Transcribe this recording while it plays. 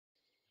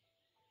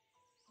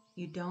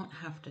You don't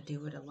have to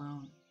do it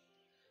alone.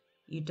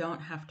 You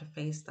don't have to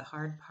face the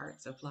hard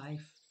parts of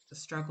life, the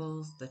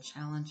struggles, the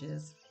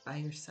challenges by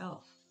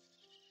yourself.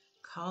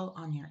 Call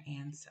on your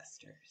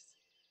ancestors.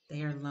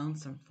 They are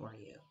lonesome for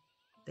you.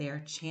 They are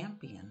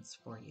champions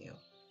for you.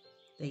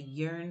 They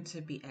yearn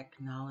to be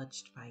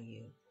acknowledged by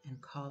you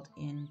and called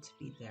in to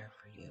be there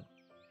for you.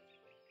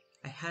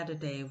 I had a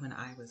day when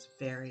I was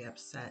very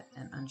upset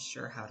and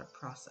unsure how to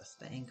process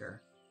the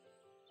anger.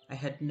 I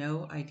had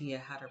no idea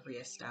how to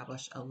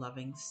reestablish a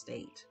loving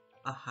state,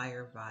 a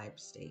higher vibe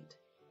state.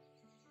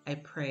 I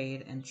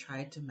prayed and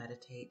tried to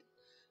meditate,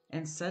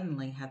 and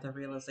suddenly had the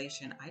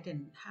realization I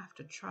didn't have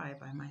to try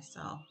by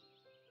myself.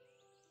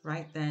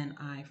 Right then,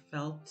 I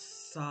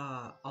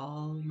saw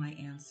all my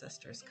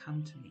ancestors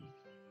come to me.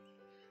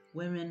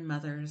 Women,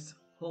 mothers,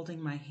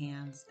 holding my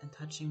hands and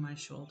touching my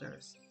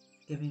shoulders,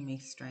 giving me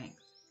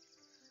strength.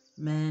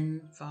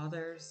 Men,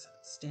 fathers,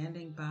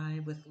 standing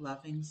by with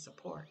loving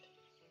support.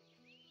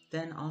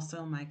 Then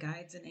also my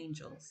guides and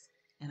angels,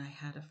 and I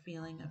had a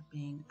feeling of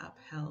being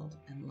upheld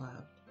and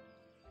loved.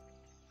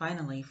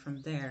 Finally,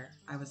 from there,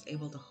 I was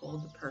able to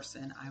hold the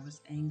person I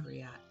was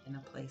angry at in a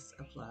place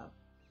of love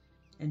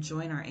and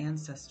join our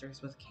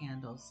ancestors with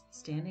candles,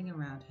 standing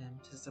around him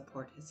to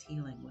support his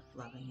healing with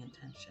loving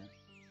intention.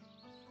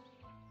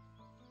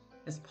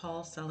 As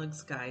Paul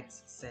Selig's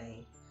guides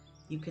say,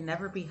 you can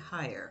never be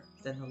higher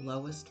than the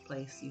lowest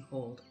place you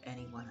hold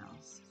anyone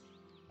else.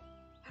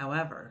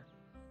 However,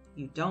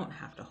 you don't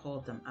have to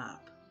hold them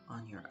up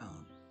on your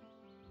own.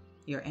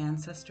 Your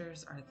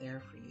ancestors are there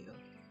for you,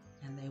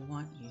 and they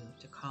want you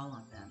to call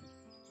on them.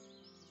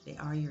 They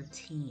are your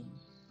team,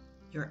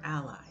 your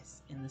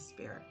allies in the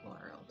spirit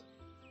world.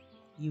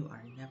 You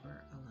are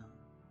never alone.